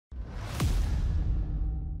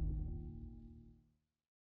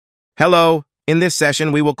Hello! In this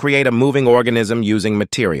session, we will create a moving organism using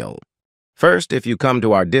material. First, if you come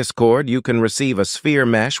to our Discord, you can receive a sphere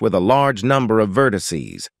mesh with a large number of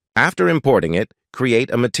vertices. After importing it, create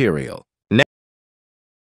a material.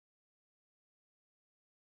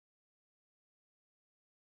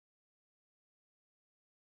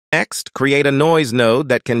 Next, create a noise node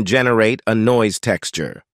that can generate a noise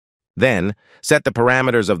texture. Then, set the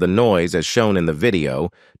parameters of the noise as shown in the video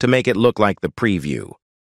to make it look like the preview.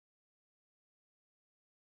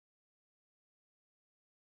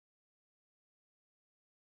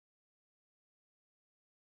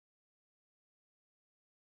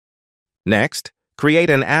 Next,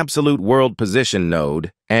 create an absolute world position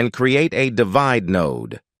node and create a divide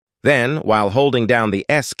node. Then, while holding down the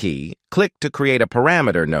S key, click to create a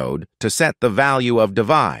parameter node to set the value of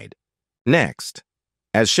divide. Next,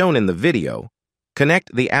 as shown in the video,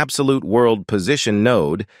 connect the absolute world position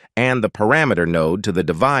node and the parameter node to the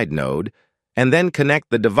divide node, and then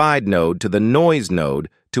connect the divide node to the noise node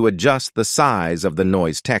to adjust the size of the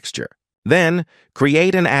noise texture. Then,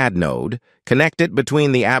 create an add node, connect it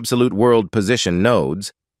between the absolute world position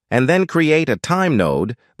nodes, and then create a time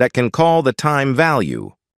node that can call the time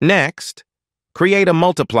value. Next, create a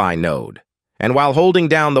multiply node, and while holding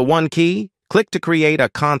down the 1 key, click to create a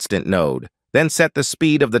constant node, then set the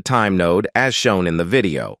speed of the time node as shown in the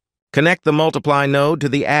video. Connect the multiply node to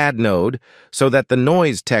the add node so that the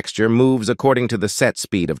noise texture moves according to the set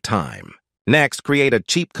speed of time. Next, create a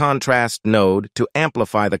cheap contrast node to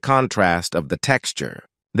amplify the contrast of the texture.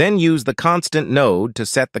 Then use the constant node to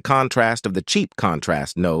set the contrast of the cheap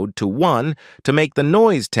contrast node to 1 to make the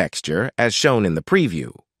noise texture as shown in the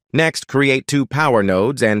preview. Next, create 2 power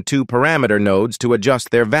nodes and 2 parameter nodes to adjust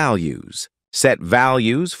their values. Set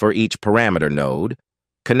values for each parameter node,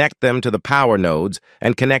 connect them to the power nodes,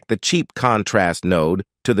 and connect the cheap contrast node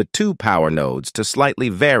to the 2 power nodes to slightly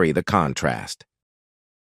vary the contrast.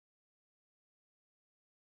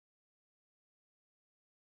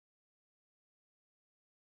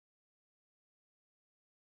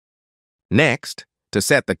 Next, to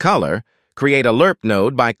set the color, create a lerp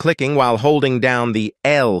node by clicking while holding down the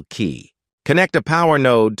L key. Connect a power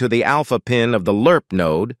node to the alpha pin of the lerp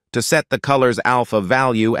node to set the color's alpha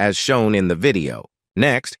value as shown in the video.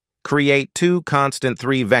 Next, create 2 constant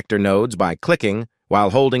 3 vector nodes by clicking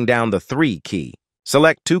while holding down the 3 key.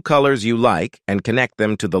 Select 2 colors you like and connect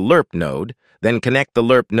them to the lerp node, then connect the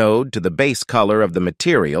lerp node to the base color of the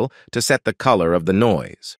material to set the color of the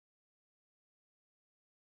noise.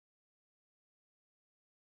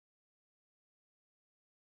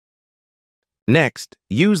 Next,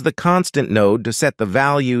 use the constant node to set the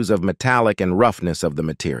values of metallic and roughness of the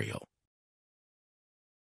material.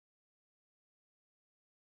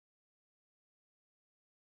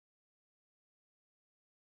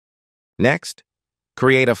 Next,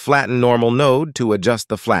 create a flatten normal node to adjust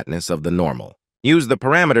the flatness of the normal. Use the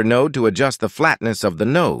parameter node to adjust the flatness of the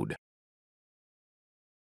node.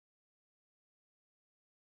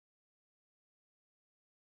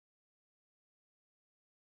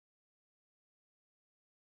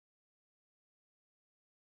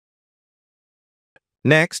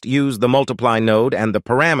 Next, use the multiply node and the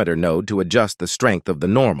parameter node to adjust the strength of the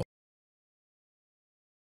normal.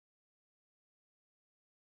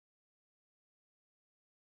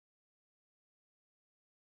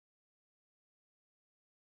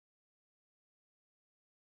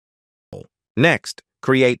 Next,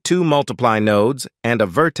 create 2 multiply nodes and a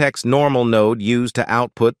vertex normal node used to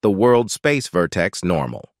output the world space vertex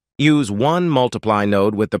normal. Use 1 multiply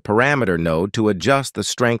node with the parameter node to adjust the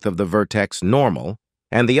strength of the vertex normal,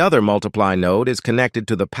 and the other multiply node is connected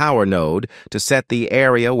to the power node to set the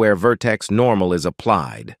area where vertex normal is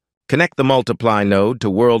applied. Connect the multiply node to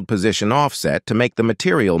world position offset to make the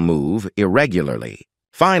material move irregularly.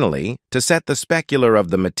 Finally, to set the specular of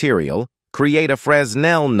the material, create a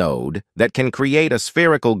Fresnel node that can create a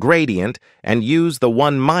spherical gradient and use the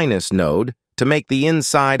 1- node to make the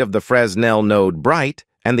inside of the Fresnel node bright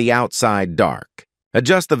and the outside dark.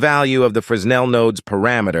 Adjust the value of the Fresnel node's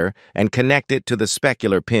parameter and connect it to the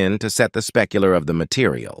specular pin to set the specular of the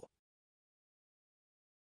material.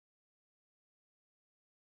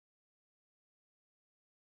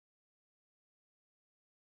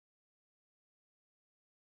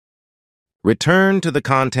 Return to the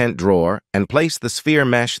content drawer and place the sphere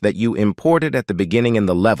mesh that you imported at the beginning in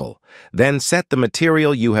the level, then set the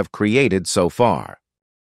material you have created so far.